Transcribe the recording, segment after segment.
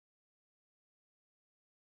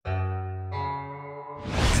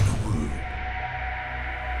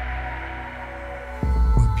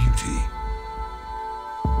beauty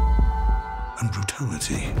and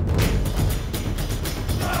brutality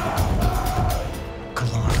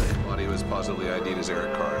collide. Body was positively ID'd as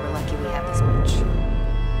Eric Carr. We're lucky we have this much.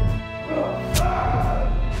 Where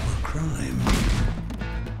crime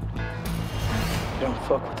Don't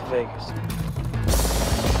fuck with the Vegas.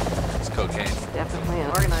 It's cocaine. Definitely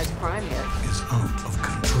an organized crime here. is out of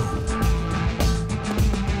control.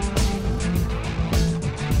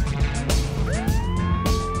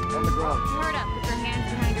 On the ground. Word up, put your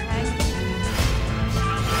hands behind your head.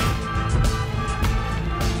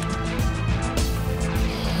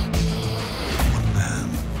 One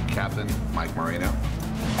man, Captain Mike Marino.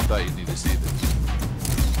 Thought you'd need to see this.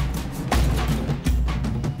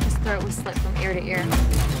 His throat was slit from ear to ear.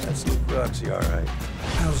 That's Luke Brooks, you all right?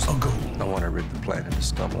 has a goal. I want to rid the planet of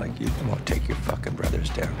scum like you. I want to take your fucking brothers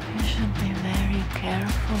down. You should be very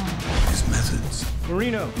careful. His methods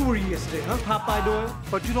Marino, who were you yesterday, huh? Popeye Doyle?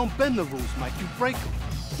 But you don't bend the rules, Mike. You break them.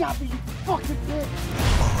 Shoppy, you fucking bitch.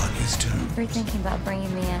 are on his terms. If you're thinking about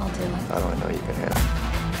bringing me in, I'll do it. How do I know you can handle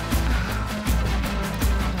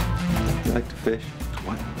it? You like to fish?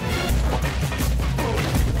 What?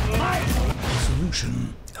 The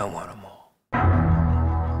solution I want them all.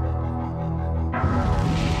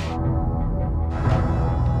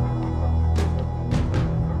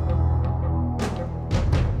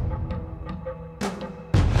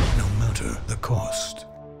 no matter the cost.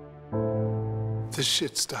 This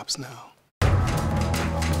shit stops now.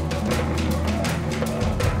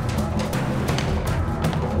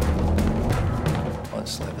 One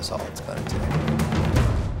slip is all it's gonna take.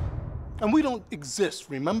 And we don't exist,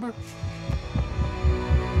 remember?